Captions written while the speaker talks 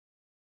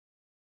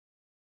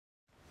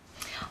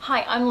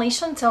Hi, I'm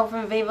Leigh-Chantelle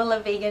from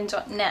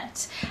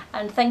VivaLaVegan.net,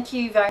 and thank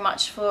you very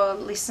much for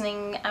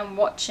listening and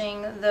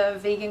watching the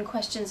vegan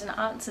questions and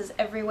answers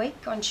every week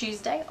on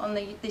Tuesday on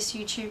this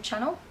YouTube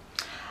channel.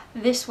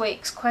 This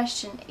week's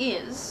question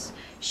is,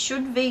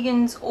 should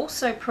vegans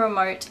also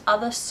promote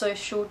other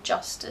social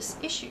justice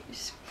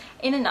issues?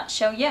 In a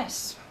nutshell,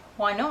 yes.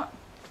 Why not?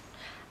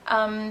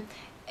 In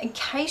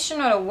case you're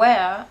not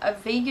aware, a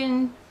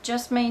vegan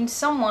just means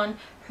someone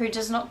who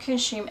does not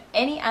consume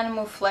any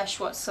animal flesh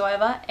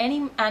whatsoever,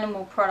 any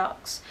animal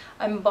products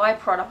and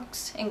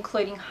byproducts,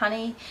 including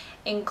honey,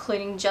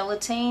 including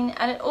gelatin,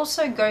 and it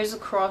also goes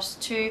across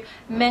to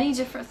many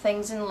different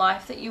things in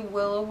life that you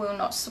will or will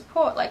not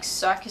support, like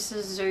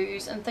circuses,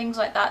 zoos, and things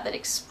like that that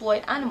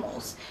exploit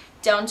animals,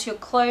 down to your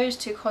clothes,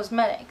 to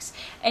cosmetics.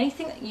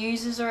 Anything that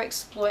uses or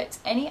exploits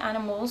any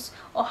animals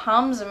or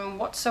harms them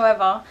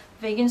whatsoever,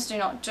 vegans do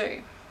not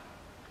do.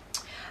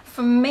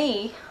 For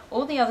me,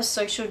 all the other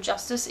social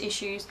justice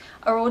issues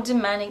are all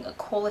demanding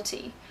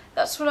equality.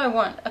 That's what I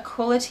want,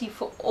 equality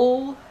for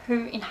all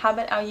who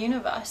inhabit our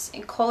universe,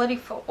 equality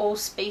for all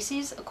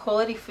species,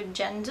 equality for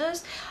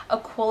genders,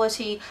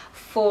 equality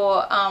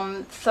for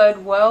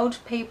third world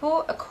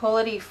people,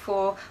 equality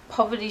for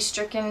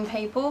poverty-stricken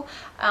people,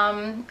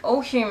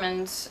 all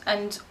humans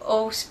and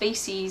all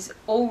species,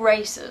 all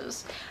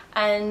races.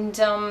 And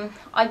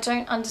I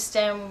don't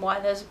understand why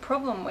there's a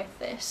problem with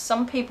this.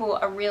 Some people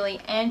are really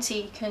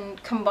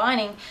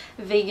combining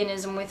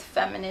veganism with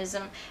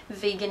feminism,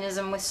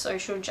 veganism with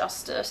social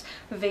justice,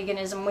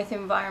 veganism with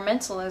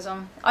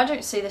environmentalism. I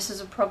don't see this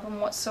as a problem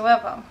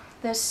whatsoever.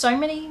 There's so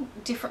many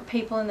different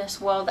people in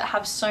this world that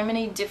have so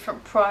many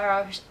different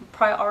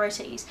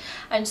priorities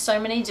and so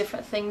many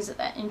different things that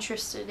they're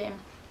interested in.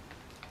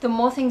 The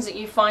more things that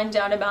you find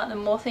out about, the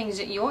more things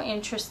that you're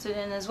interested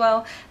in as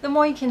well, the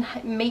more you can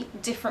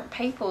meet different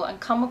people and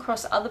come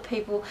across other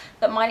people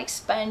that might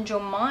expand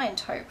your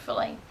mind,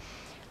 hopefully.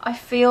 I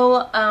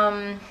feel,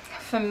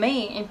 for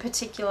me in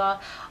particular,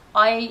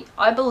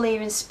 I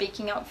believe in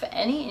speaking up for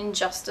any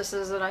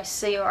injustices that I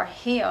see or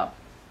hear.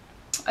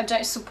 I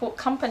don't support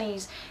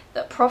companies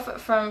that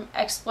profit from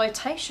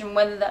exploitation,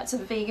 whether that's a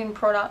vegan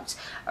product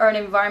or an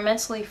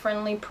environmentally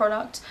friendly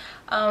product,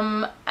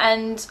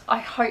 and I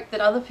hope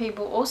that other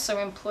people also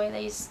employ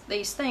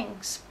these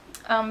things.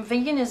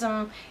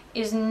 Veganism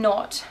is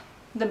not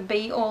the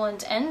be-all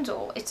and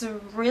end-all. It's a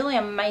really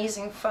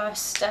amazing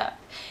first step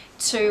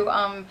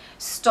to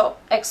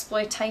stop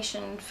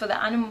exploitation for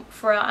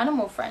our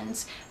animal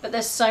friends, but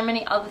there's so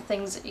many other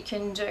things that you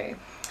can do,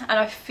 and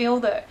I feel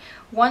that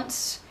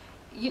once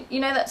you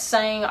know that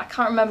saying, I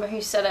can't remember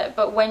who said it,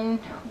 but when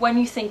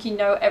you think you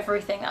know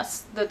everything,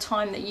 that's the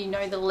time that you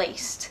know the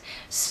least.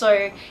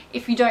 So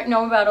if you don't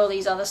know about all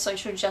these other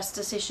social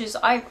justice issues,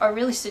 I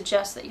really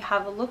suggest that you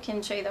have a look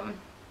into them.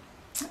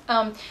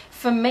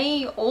 For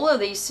me, all of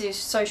these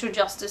social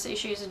justice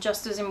issues are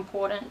just as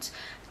important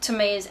to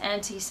me as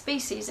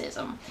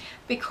anti-speciesism,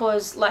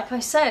 because like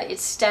I said,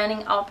 it's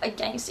standing up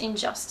against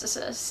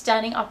injustices,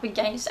 standing up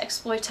against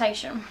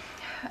exploitation,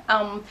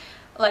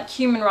 like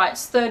human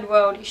rights, third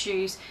world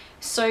issues,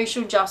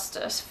 social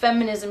justice,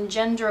 feminism,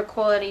 gender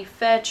equality,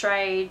 fair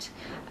trade,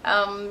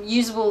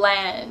 usable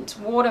land,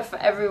 water for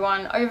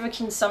everyone,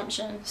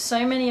 overconsumption.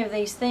 So many of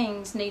these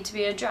things need to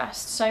be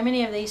addressed. So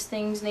many of these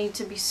things need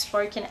to be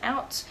spoken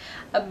out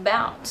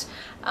about.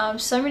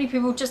 So many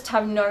people just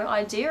have no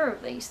idea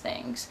of these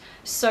things.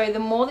 So the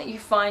more that you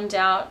find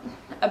out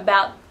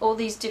about all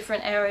these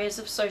different areas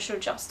of social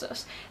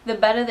justice, the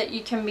better that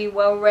you can be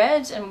well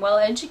read and well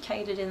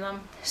educated in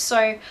them.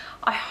 So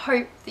I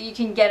hope that you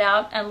can get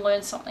out and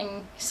learn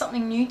something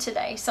new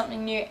today,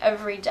 something new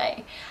every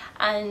day.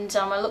 And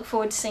I look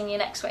forward to seeing you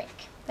next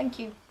week. Thank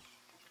you.